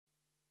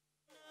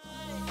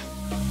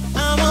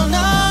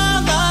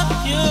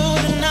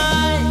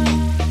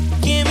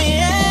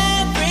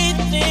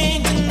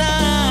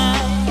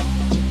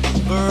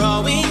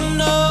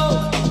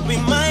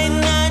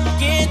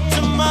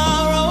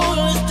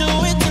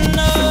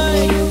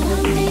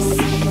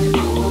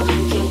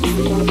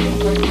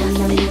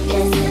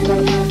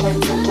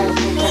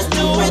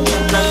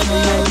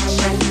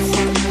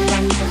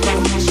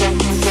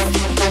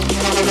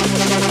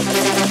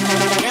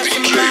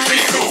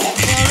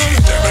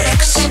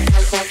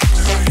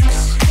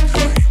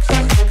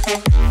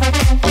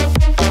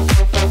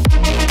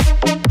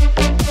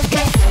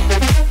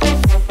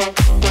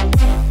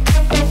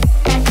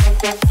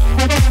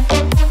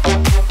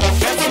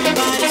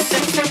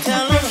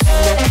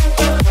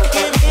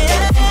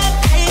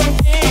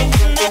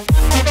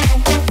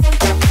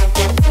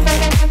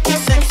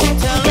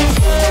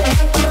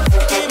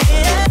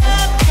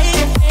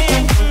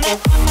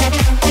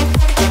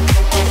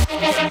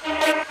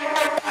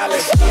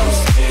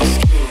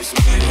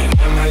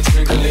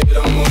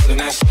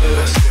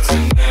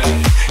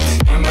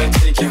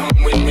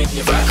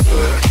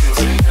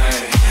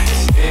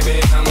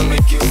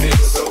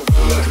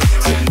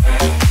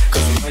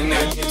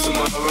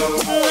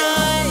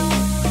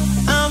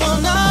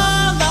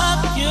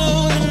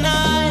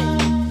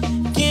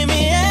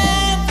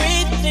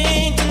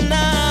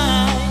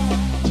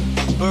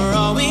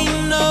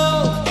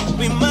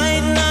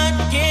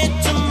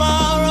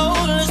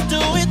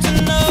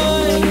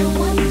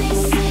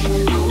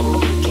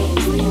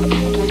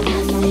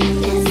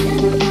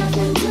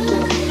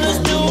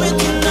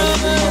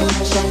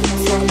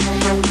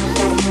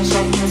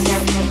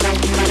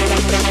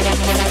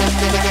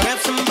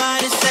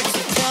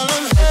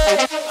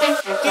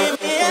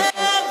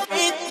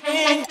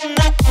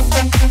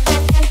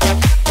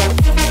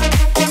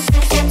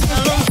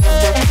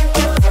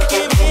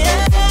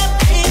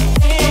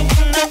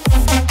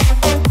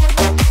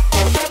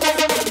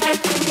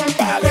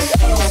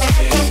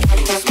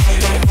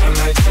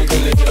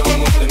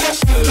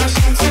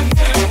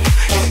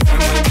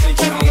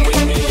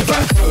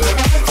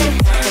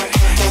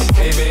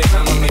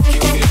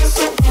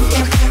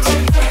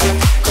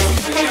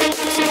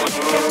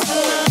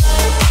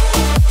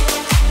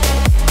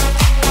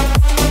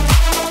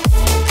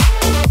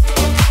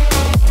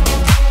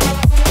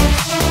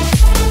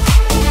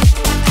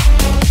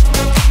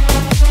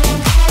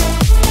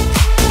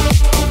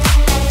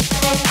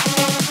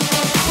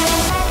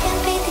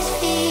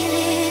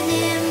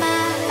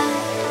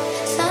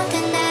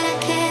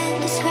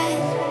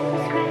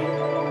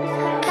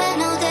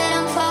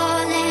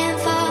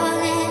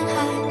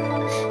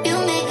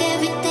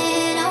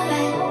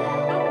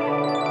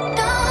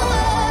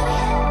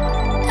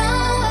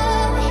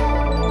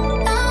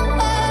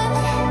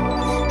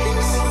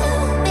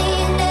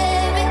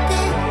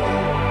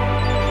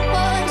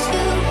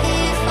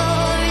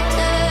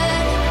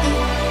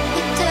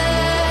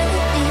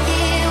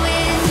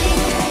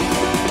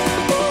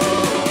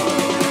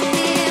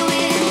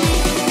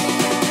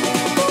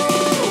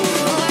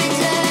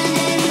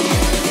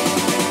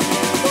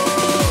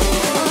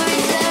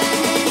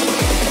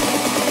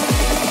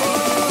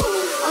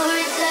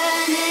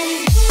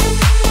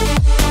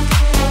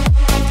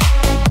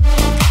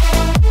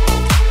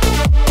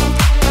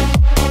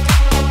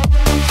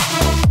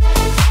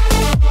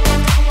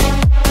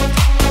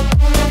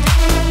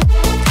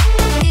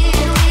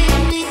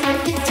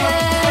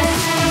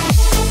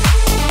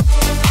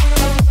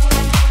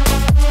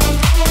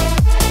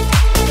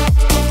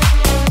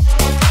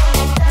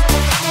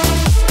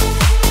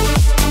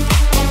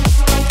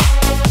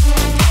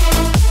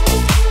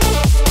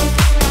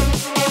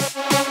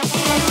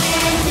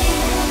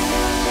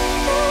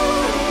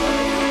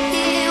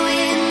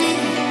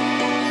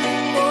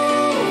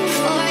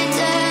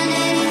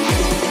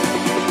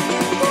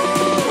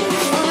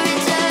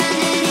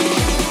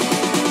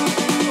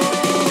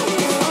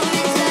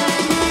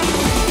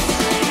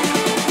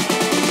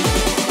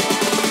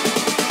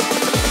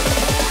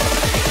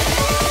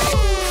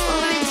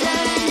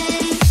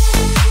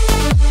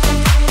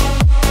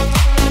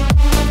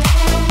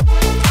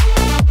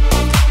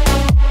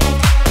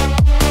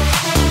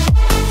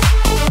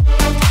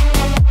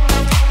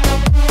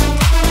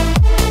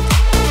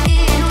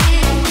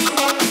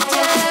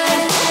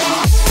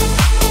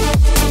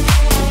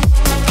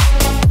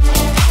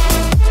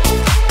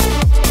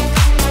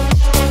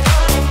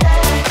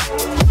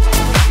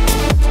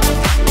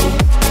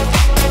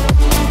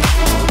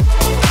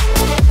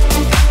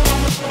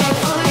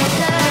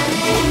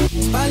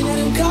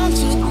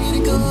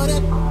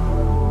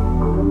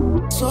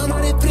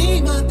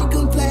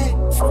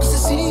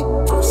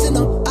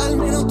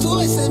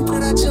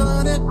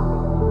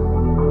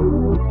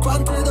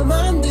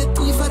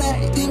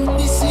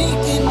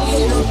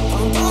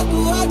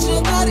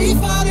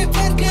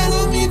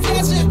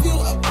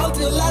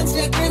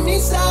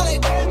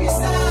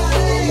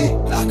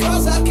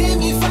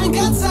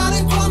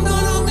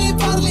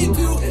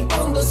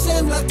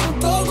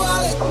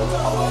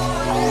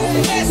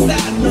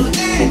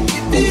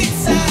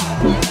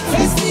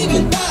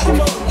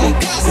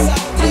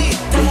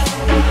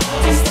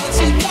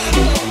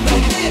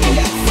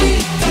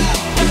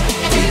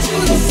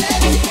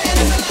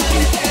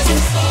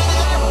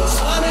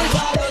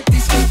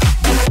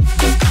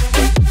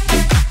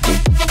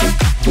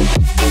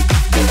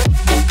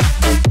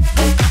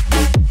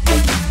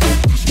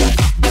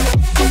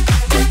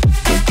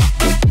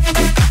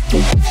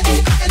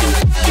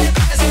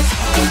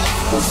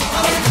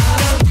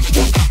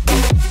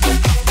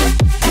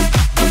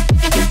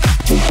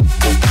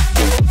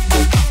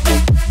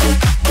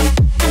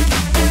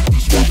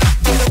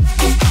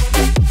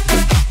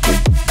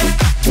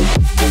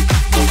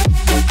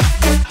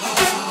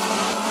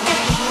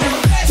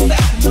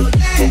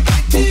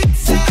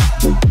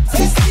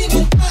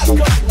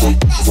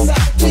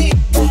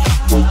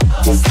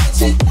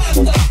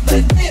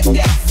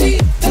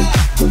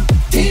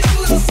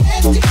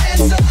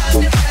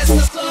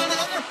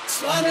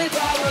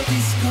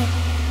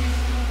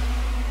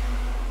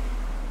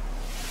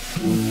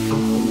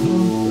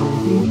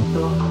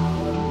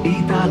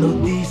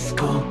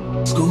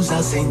ITALODISCO,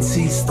 scusa se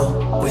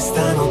insisto,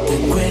 questa notte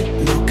è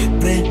quello che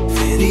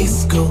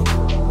preferisco.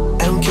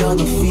 È un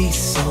chiodo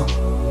fisso,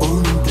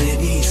 un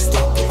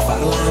imprevisto per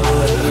farla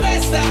male.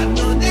 Questa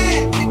non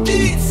è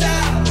Ibiza,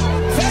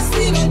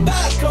 festival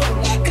bar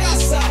con la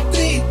cassa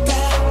dritta.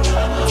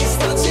 Ti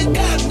sto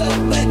cercando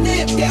per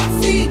nebbia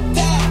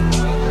fitta.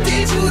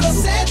 Ti giuro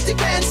se ti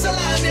penso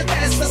la mia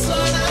testa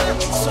suona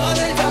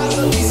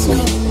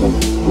ITALODISCO.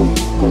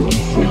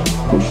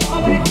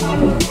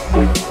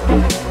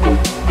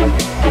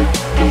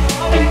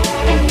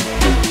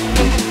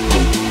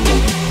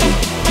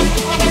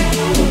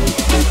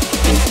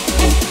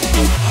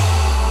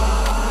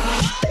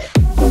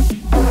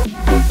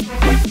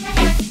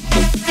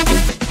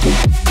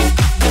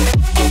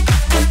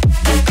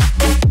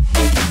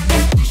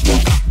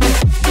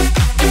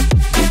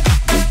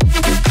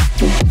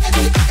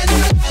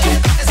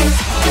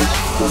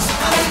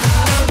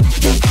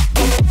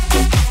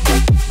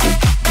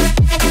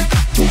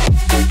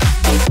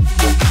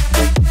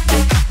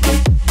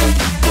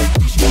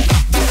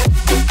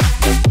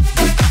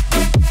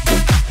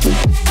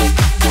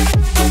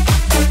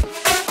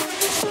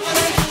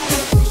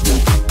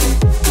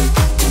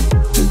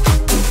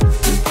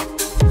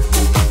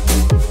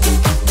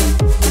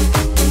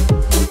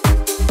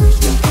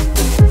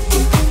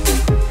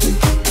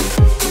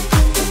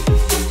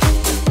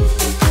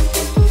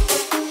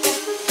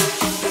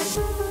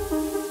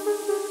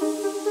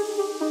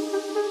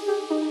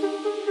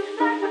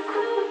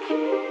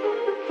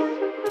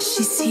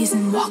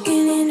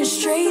 a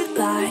straight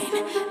line,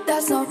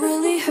 that's not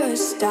really her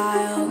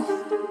style.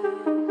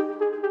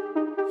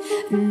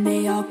 And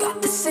they all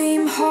got the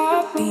same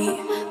heartbeat,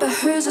 but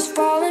hers is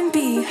falling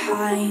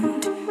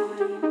behind.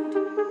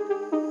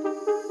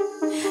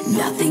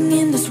 Nothing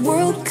in this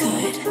world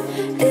could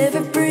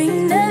ever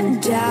bring them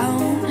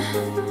down.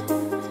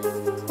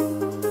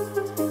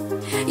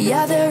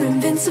 Yeah, they're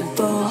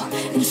invincible,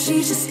 and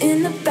she's just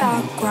in the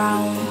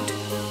background.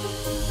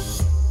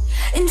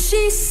 And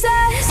she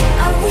says,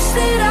 I wish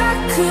that I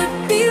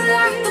could be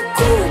like the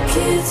cool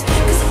kids,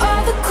 'cause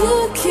all the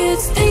cool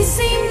kids, they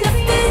seem to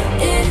fit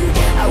in.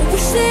 I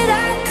wish that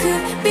I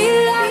could be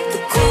like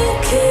the cool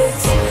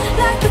kids,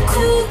 like the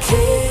cool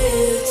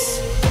kids.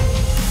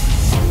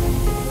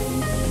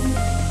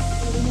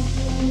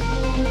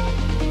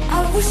 I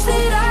wish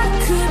that I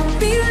could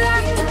be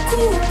like the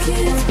cool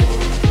kids.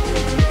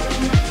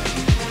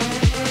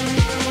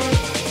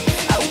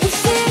 I wish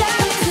that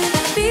I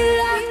could be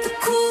like the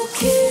cool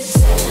kids.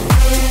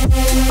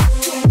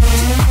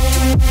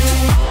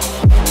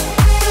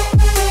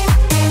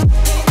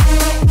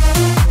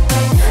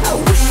 I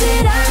wish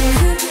that I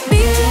could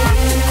be like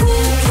the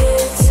cool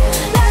kids,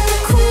 like the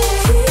cool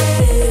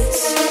kids.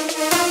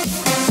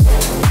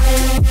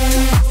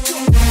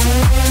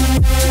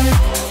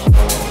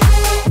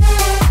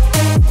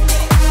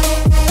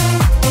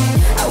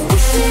 I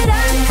wish that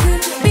I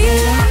could be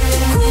like the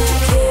cool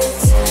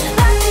kids,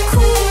 like the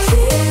cool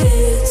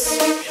kids.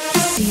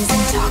 He sees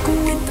them talking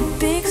with a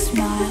big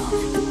smile,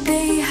 but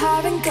they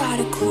haven't got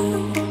a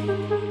clue.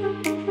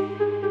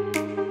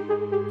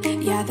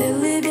 Yeah, they're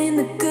living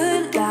the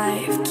good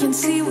life, can't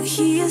see what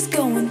he is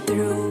going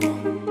through.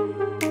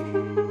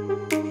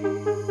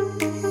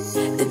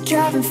 They're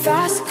driving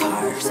fast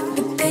cars,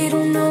 but they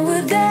don't know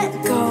where they're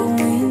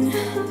going.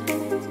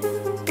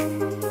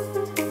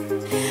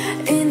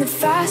 In the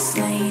fast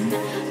lane,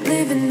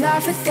 living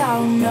life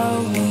without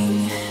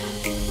knowing.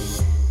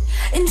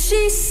 And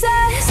she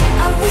says,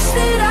 I wish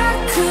that I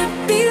could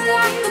be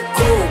like the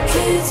cool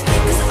kids,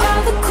 'cause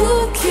all the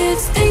cool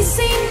kids, they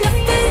seem to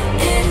fit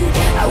in.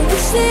 I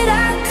wish that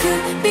I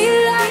could be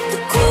like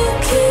the cool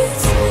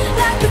kids,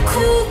 like the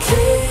cool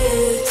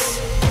kids.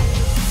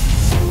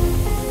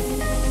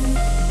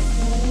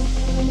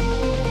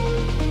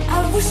 I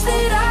wish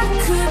that I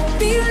could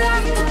be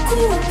like the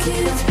cool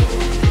kids.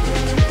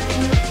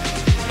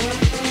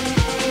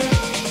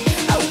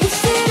 I wish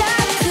that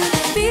I could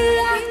be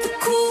like the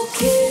cool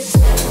kids.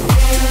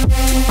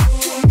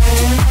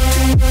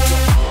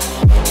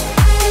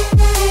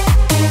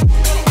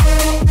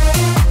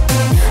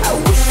 I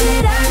wish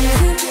that I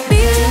could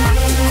be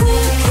like the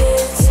cool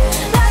kids,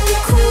 like the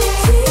cool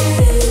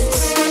kids.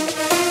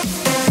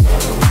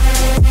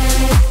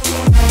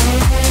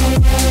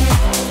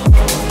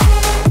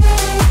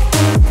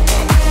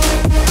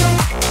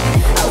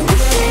 I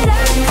wish that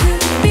I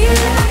could be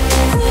like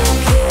the cool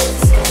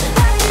kids,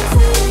 like the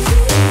cool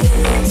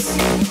kids.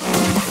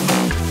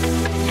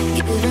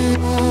 Giving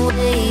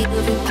away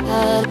every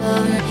part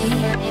of me,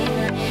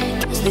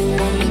 'cause they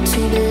want me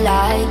to be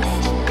like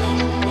this.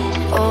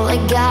 All I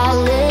got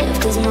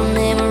left is my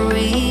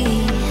memory.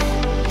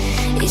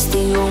 It's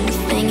the only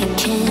thing I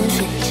can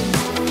fix.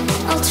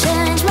 I'll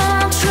change my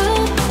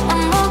truth,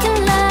 I'm walking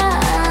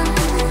line.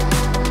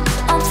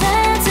 I'll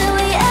play till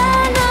the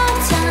end of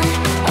time.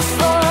 I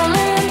fall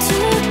into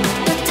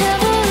the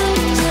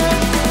devil's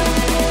eye,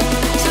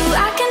 so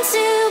I can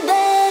see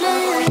better.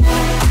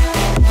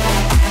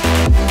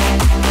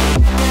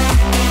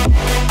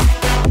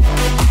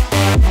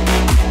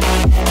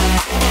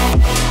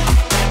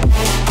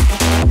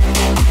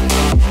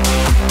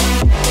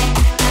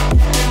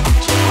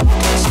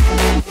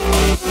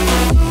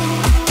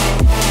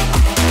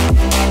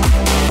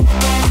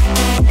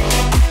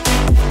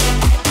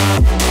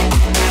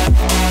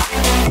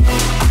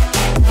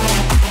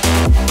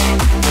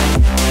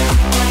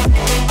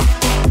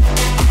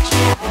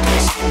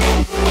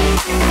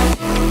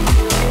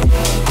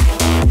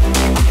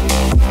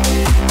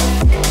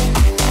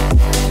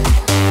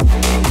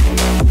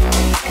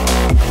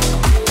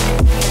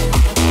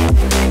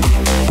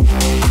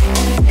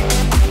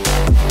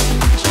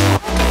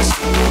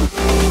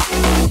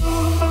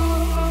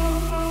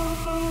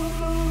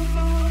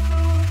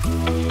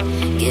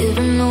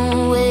 Giving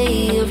away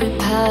every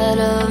part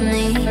of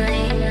me,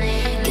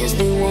 'cause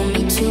they want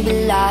me to be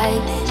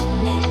like this.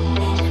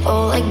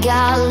 All I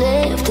got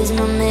left is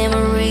my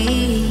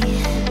memory.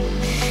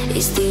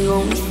 It's the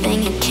only thing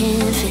I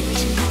can fix.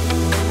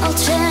 I'll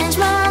change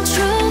my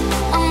truth,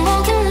 I'm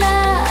walking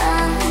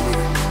line.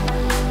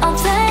 I'll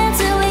play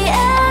till the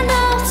end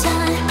of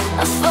time.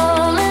 I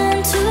fall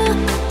into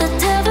the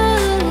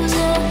devil's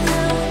eye,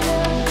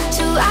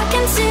 so I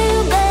can see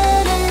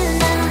better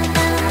now.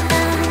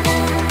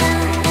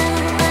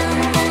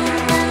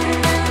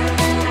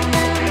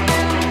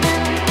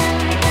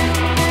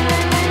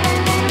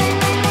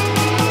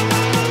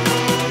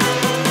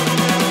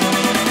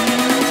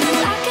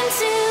 I can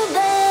see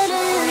better.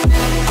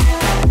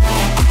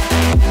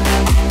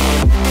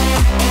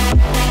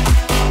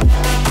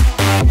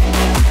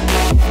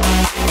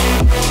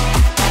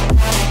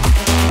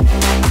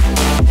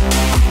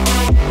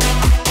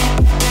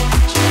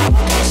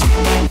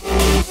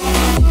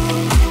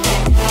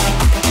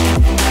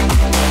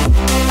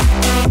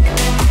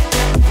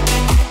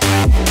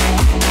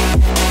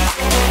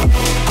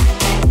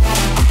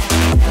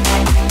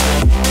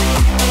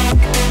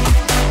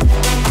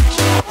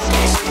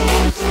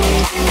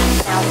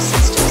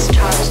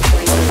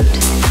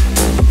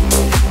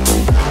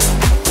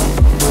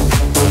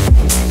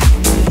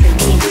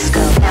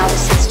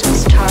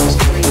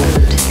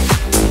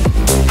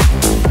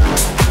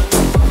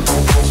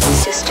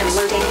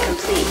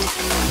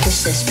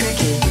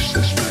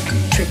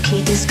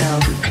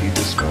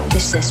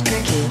 This is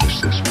tricky.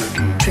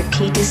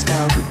 Tricky disco.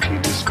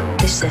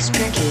 This is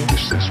tricky.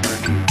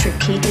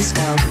 Tricky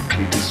disco.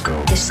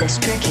 This is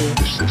tricky.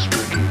 This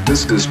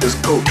is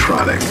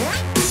Discotronic.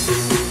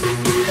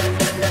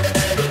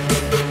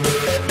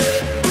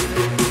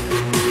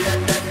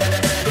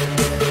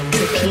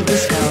 Tricky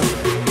disco.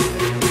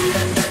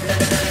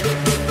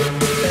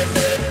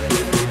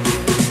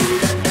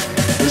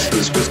 This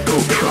is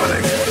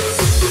Discotronic.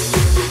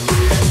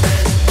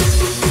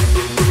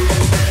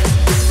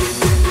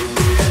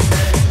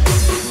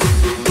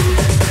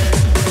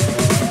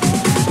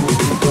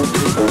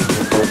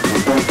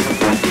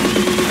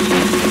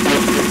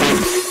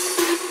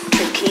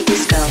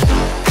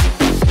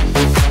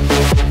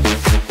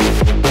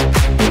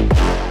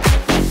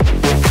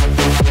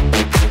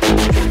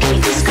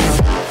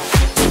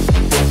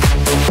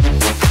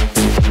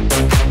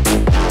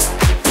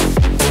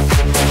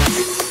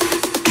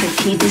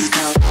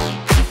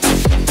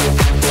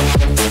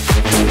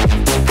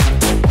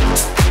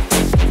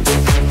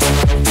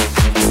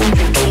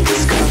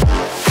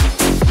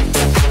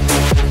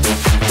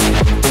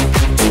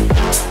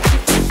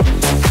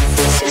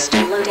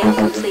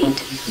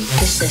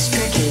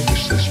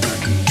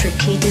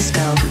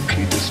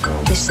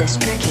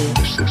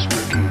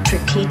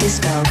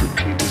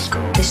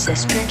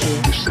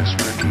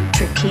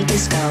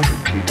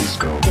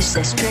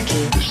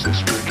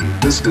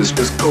 This is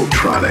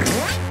Discotronic.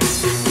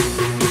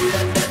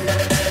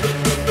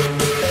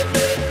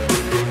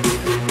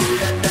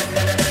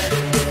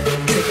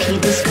 Tricky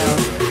disco.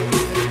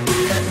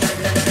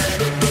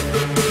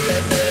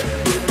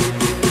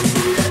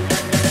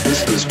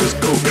 This is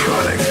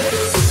Discotronic.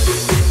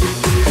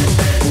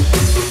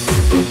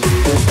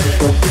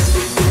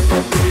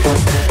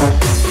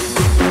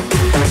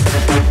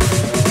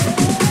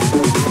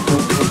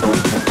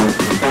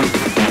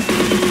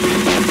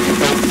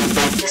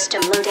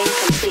 System loading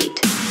complete.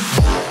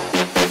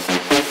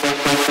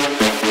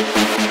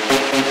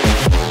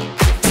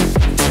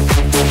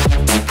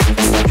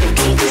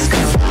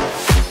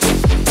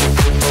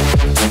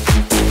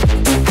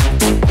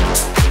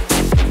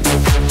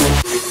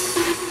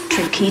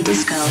 Tricky disco. Tricky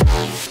disco.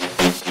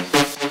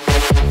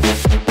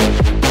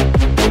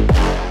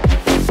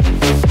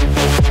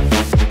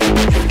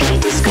 Tricky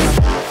disco.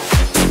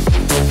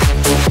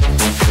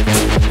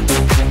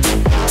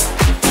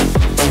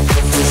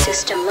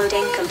 System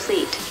loading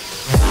complete.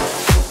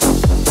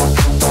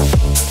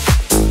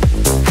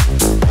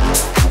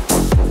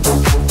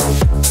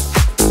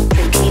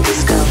 Tricky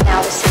disco.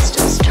 Now the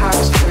system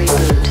starts to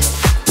reboot.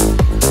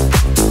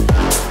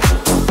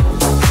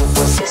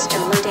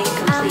 System loading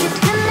complete.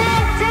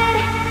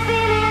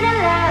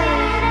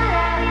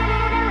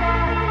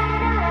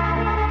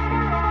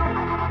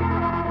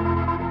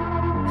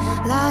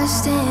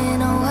 Lost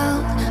in a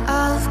world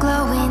of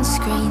glowing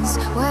screens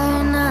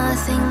where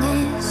nothing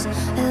is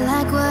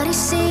like what it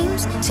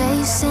seems.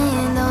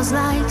 Chasing those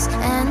likes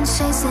and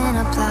chasing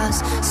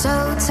applause. So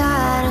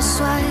tired of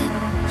sweat,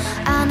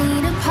 I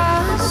need a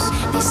pause.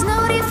 These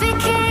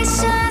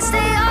notifications,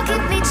 they all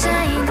keep me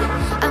chained.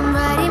 I'm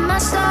writing my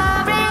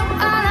story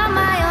all on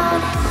my own.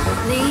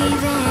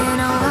 Leaving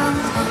a world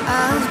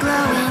of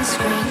glowing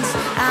screens.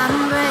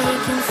 I'm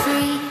breaking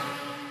free.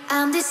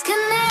 I'm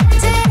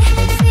disconnected,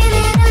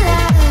 feeling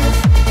alive.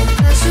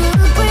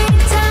 Virtual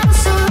breakdown,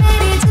 so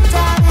ready to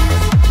dive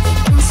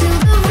into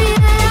the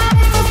real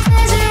life of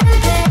pleasure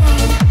and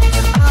pain.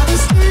 All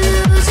these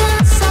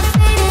illusions are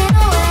fading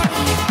away.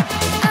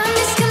 I'm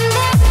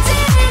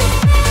disconnected.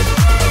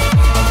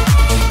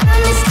 I'm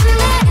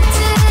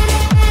disconnected.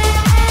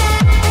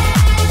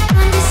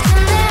 I'm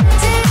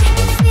disconnected,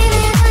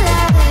 feeling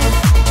alive.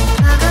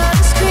 Plug all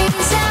the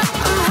screens out,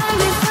 I'm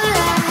hungry for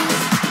life.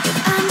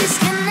 I'm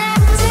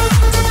disconnected.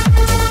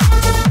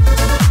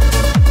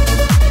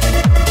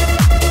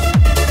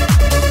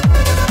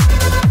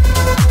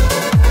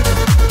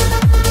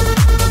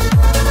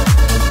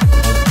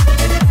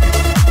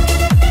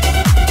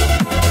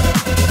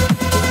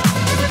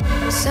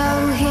 So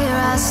here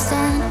I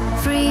stand,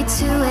 free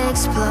to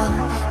explore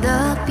the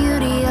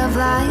beauty of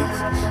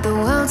life. The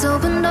world's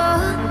open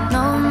door,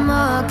 no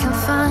more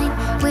confined.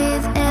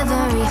 With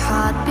every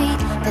heartbeat,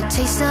 the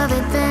taste of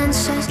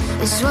adventures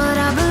is what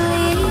I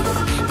believe.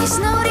 These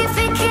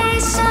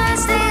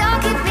notifications, they all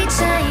keep me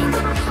chained.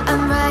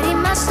 I'm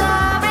writing my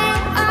story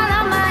all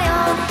on my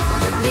own.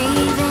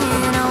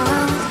 Leaving a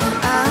world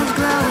of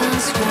glowing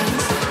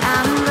screens.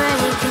 I'm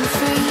breaking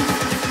free.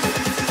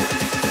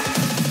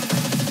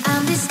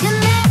 I'm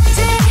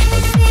disconnected,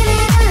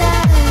 feeling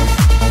alive.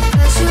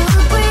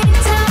 Virtual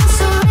breakdown,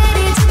 so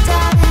ready to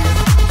dive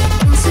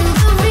into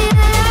the real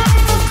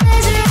life of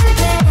pleasure and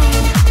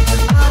pain.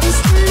 All these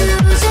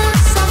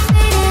illusions are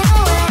fading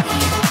away.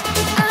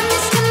 I'm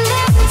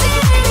disconnected.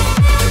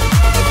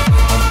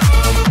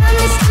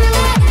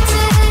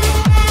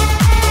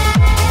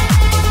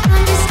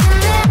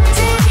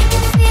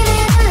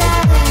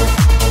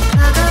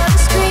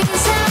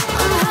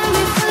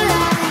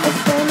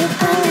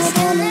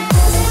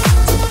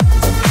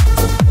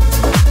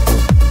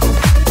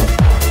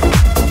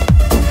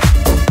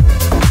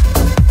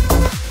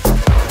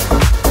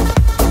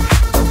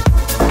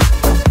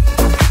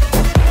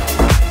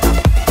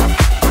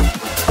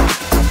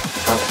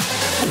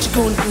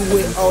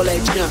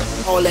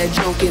 all that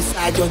junk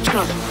inside your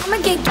trunk. I'ma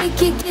get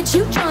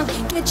you drunk,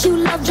 get you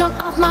love drunk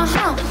off my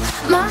hump,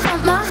 my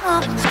hump, my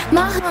hump,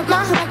 my hump,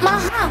 my hump, my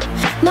hump,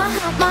 my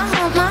hump, my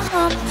hump, my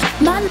hump,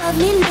 my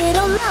lovely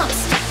little lumps.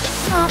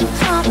 Hump,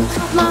 hump,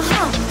 my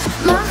hump,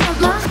 my hump,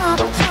 my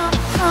hump, hump,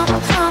 hump,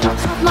 hump,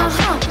 my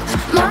hump,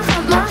 my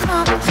hump, my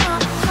hump,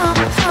 hump, hump,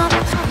 hump,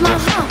 my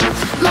hump,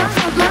 my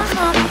hump, my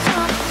hump,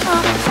 hump,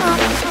 hump,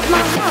 hump,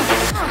 my hump,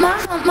 my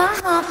hump, my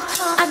hump.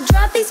 I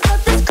drive these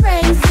brothers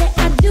crazy.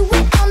 I do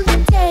it on the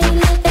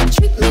daily. They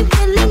treat me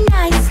really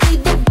nicely.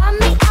 They buy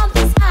me all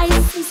these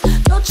ices,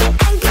 Dolce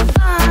and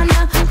Gabbana,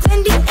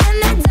 Fendi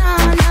and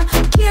Adana.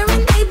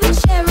 Caring, they been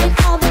sharing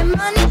all their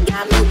money,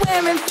 got me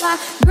wearing fly.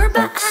 Girl,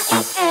 but I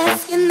ain't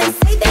asking. They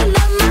say they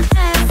love my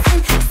ass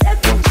and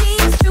 7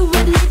 jeans to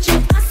religion.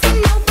 I say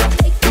no, but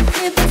they can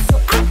give it, so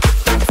I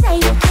keep on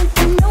taking.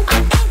 And no, I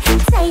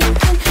ain't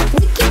taking.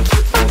 We can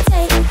keep on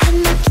taking.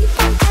 I keep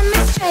on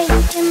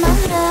demonstrating my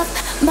love,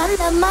 my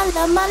love, my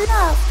love, my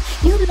love.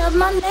 You love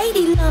my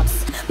lady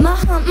lumps, my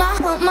hump, my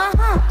hump, my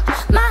hump,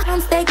 my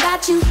humps. They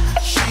got you.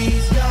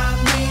 She's got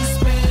me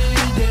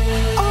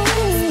spending. Oh,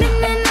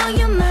 spending all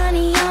your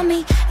money on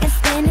me and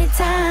spending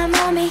time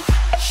on me.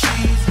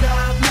 She's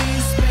got me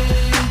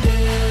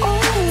spending. Oh,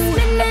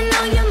 spending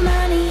all your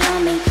money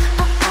on me,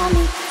 on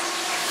me.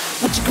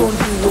 What you gonna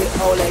do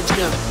with all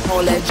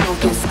that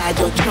junk inside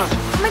your trunk?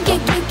 I'ma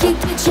get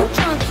you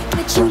drunk,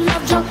 get you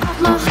love drunk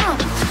off my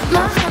hump,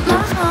 my hump, my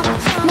hump,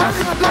 my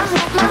hump, my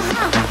hump, my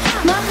hump,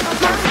 my hump,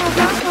 my hump,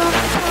 my hump,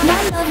 my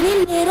lovely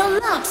little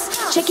lumps.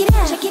 Check it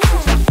out, check it out.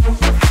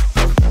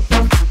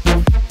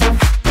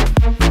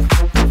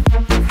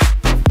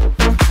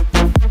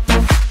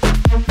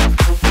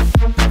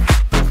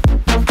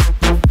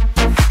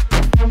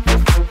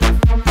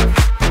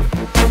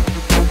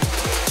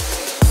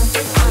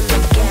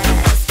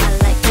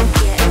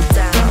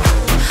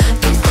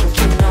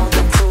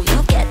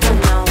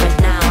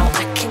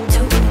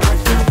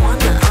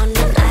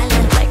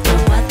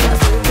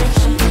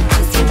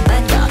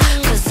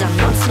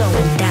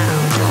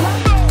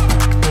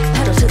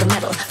 Pedal to the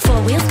metal,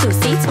 4 wheels, 2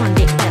 seats.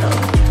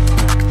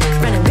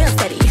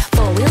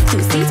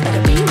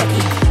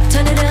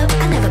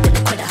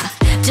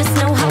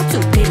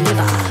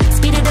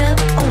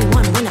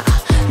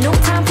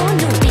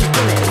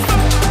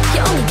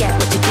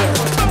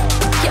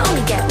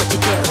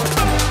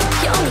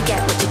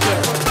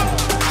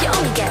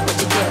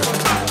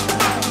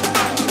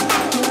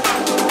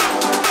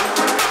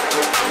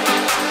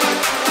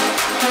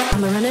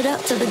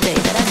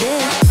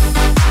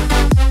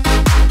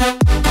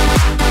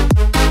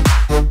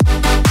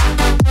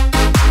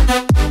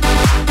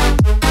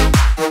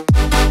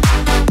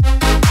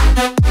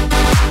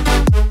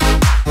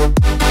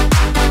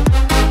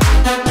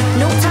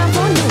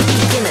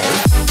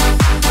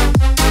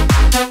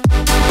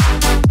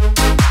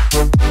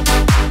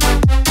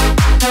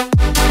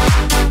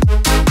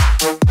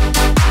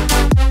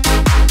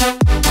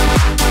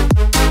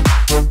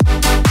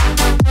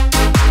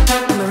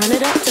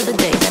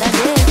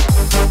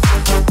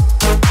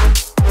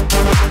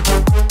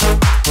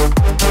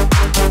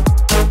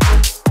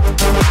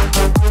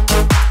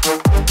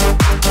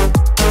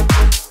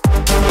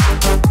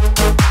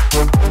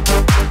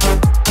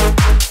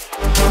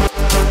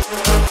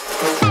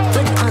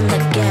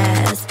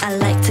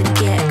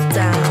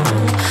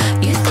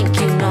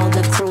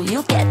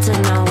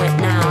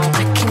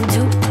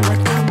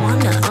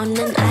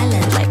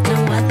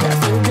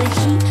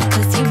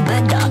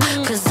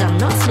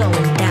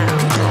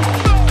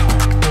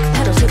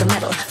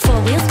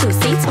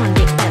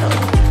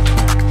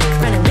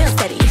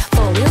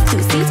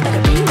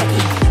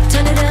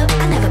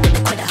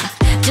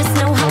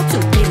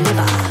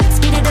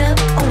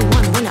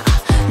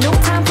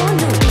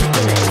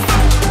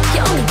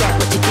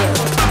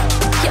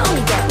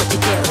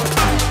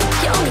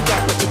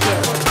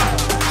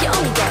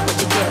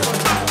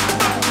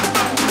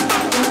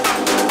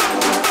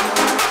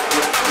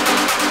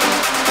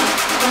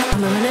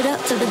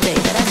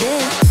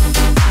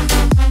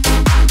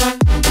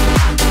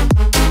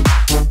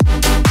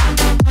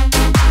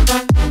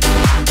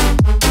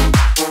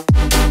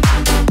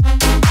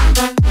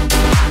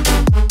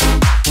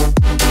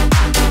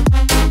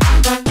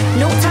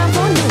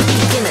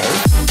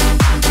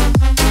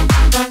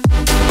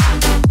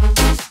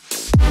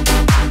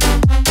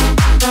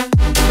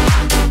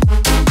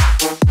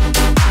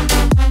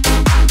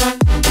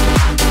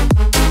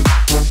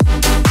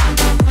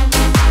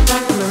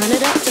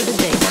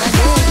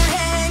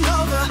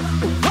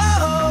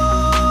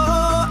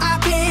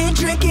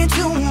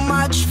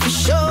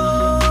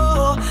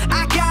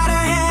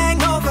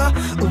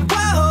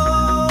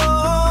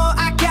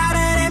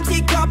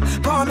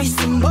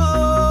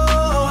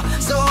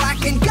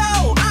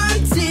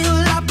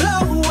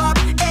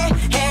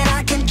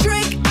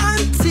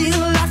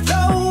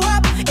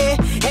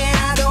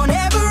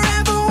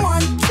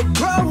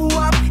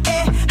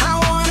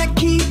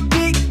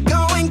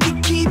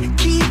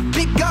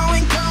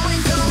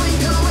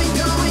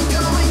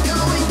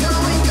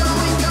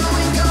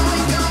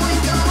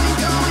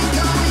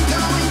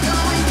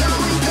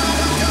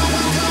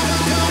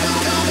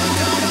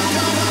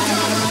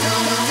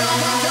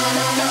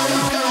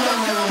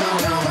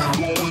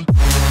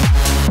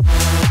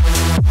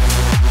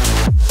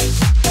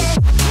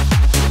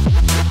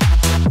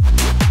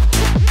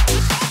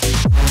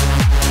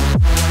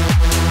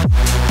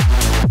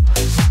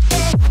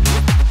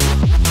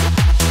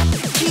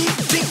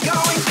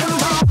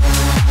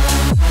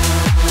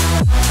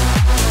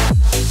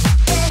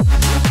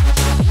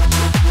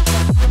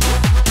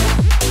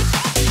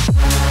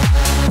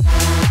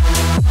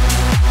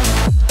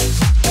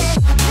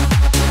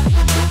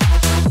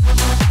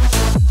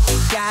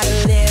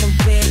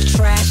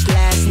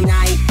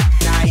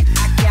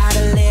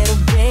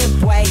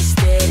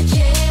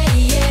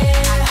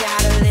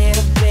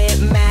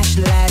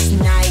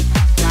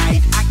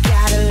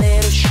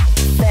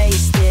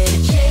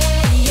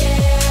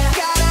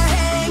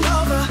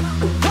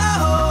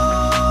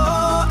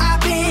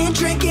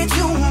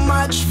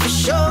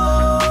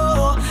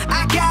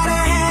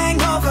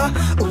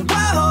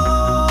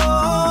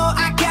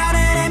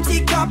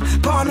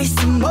 want me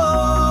some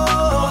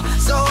more,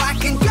 so I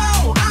can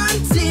go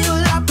until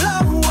I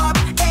blow up,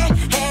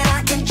 and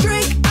I can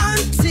drink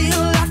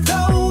until I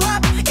throw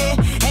up, and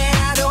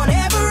I don't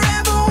ever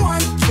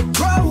want to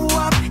grow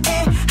up,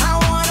 I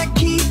wanna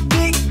keep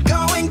it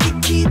going,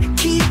 keep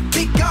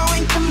it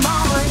going, come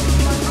on.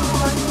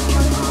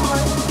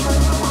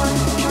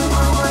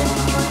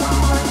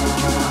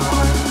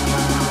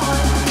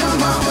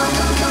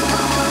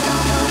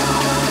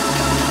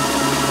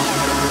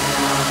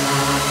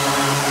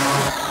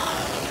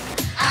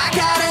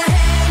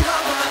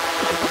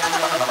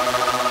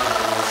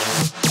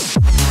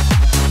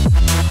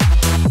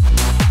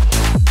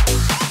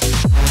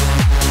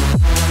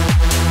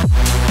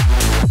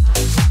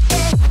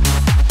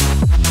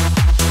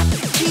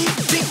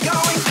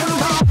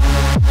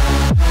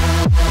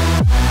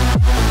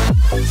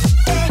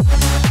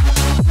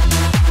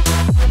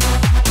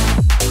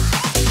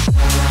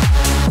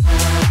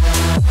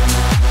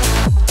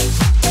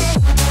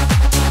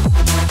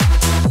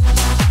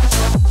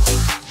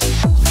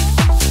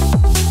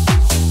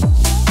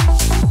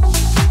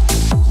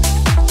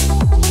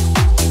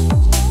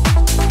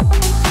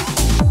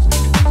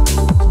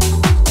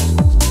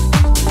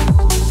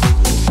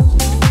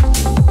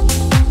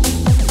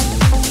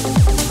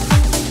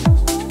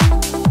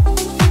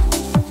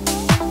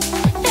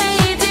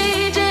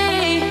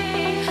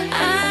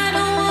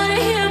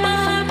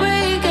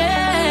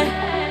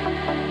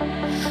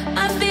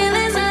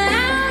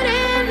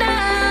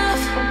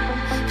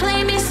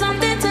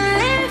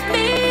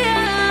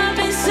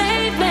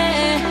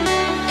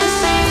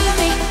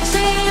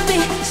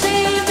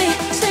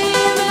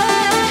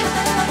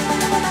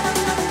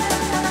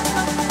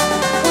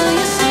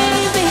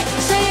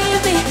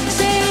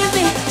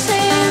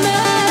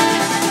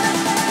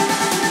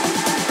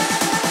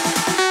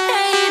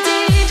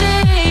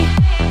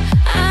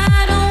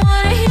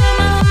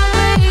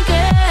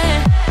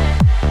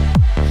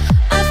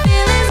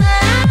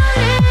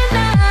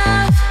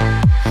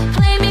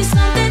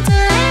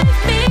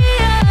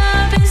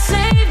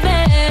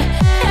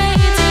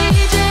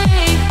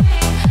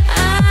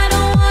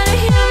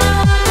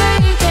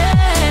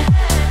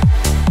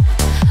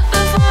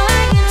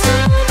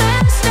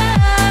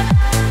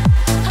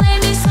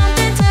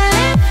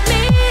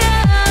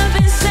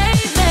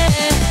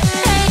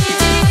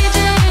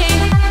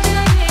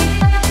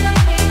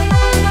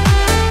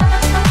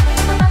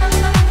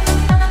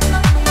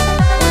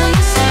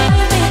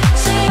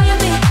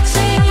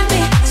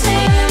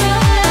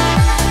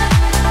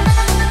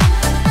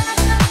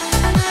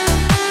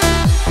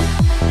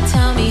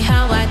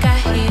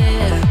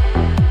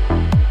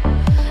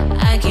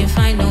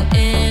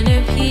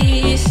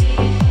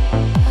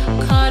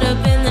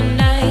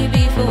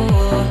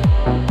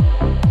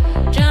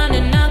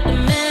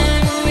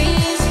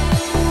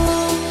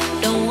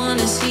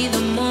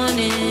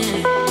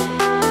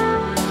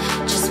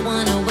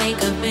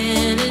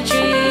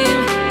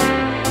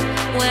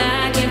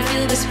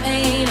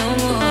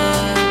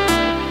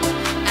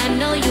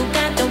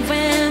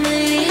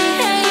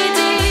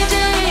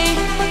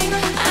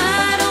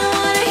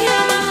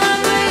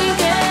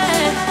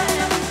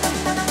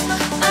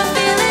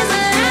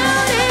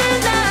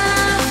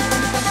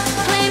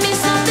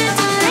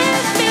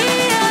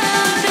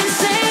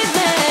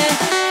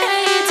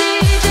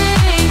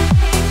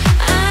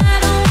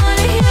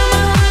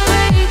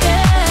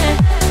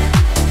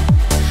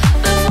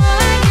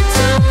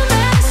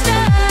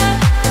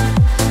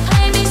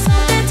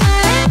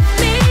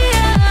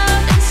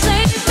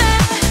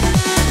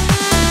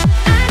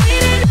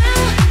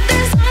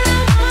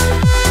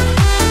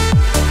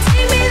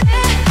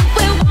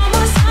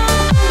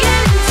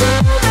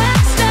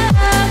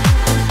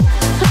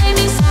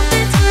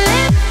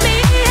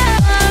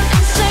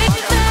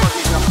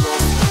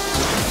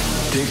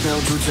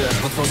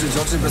 Otworzyć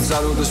oczy bez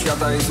żalu do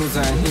świata i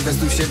złudzeń.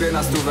 Inwestuj w siebie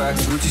na stówę.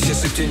 Zwróci się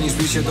szybciej niż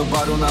wbij się do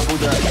baru na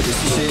budę.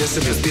 Jeśli się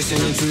jeszcze bezpiecznie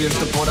nie czujesz,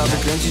 to pora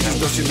wykręcić już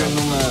do siebie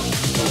numer.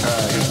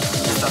 Hej,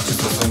 wystarczy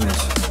zrozumieć.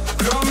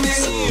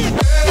 Promieni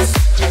bez,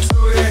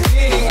 czuję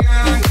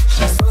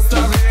jak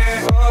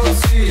zostawię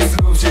oczy,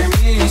 zróbcie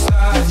mi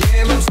ślad.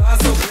 Nie mam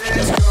czasu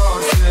być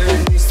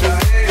gorszy niż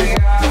stary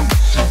ja.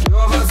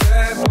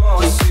 Prowadzę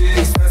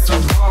pościg ze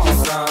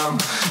sobą sam,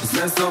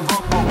 ze sobą.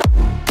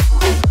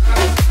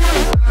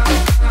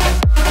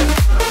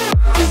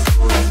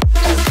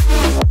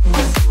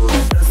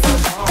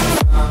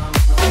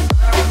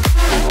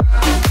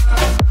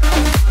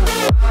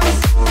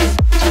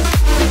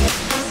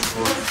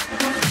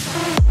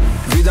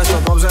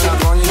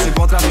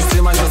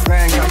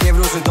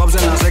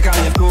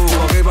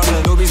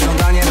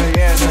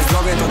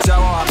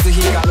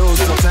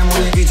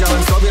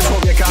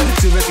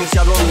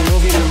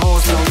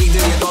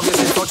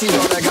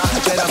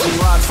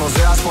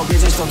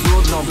 Powiedzieć to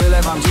trudno,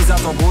 wylewam dziś za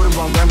to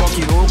bourbon.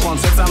 Głęboki ukłon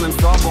przed samym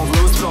stopą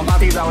w lustro.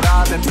 Mati dał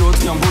radę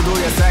trudnią,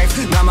 buduję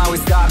safe na mały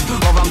start.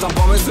 Chowam tam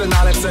pomysły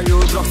na lepsze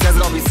jutro. Chcę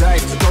zrobić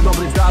safe, to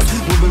dobry czas.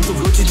 Mógłbym tu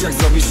wrócić jak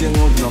zrobi się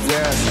nudno,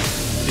 wiesz.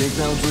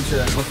 Piękne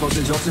uczucie,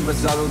 otworzyć oczy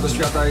bez żalu do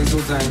świata i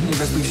złudzeń.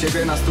 Inwestuj w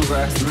siebie na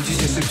stówę, zwróci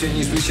się szybciej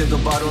niż wyjście do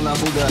baru na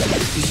budę.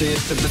 Jeśli się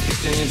jeszcze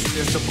bezpiecznie nie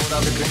czujesz, to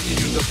pora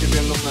wykręcić już do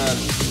ciebie numer.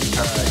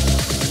 Hej,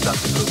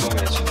 wystarczy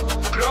zrozumieć.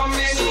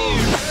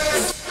 Promienisz,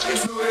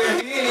 czuję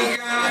i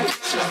gang.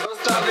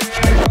 Zostawię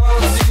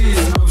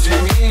emocji, znów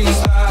się mi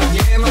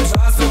tak. Nie mam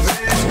czasu,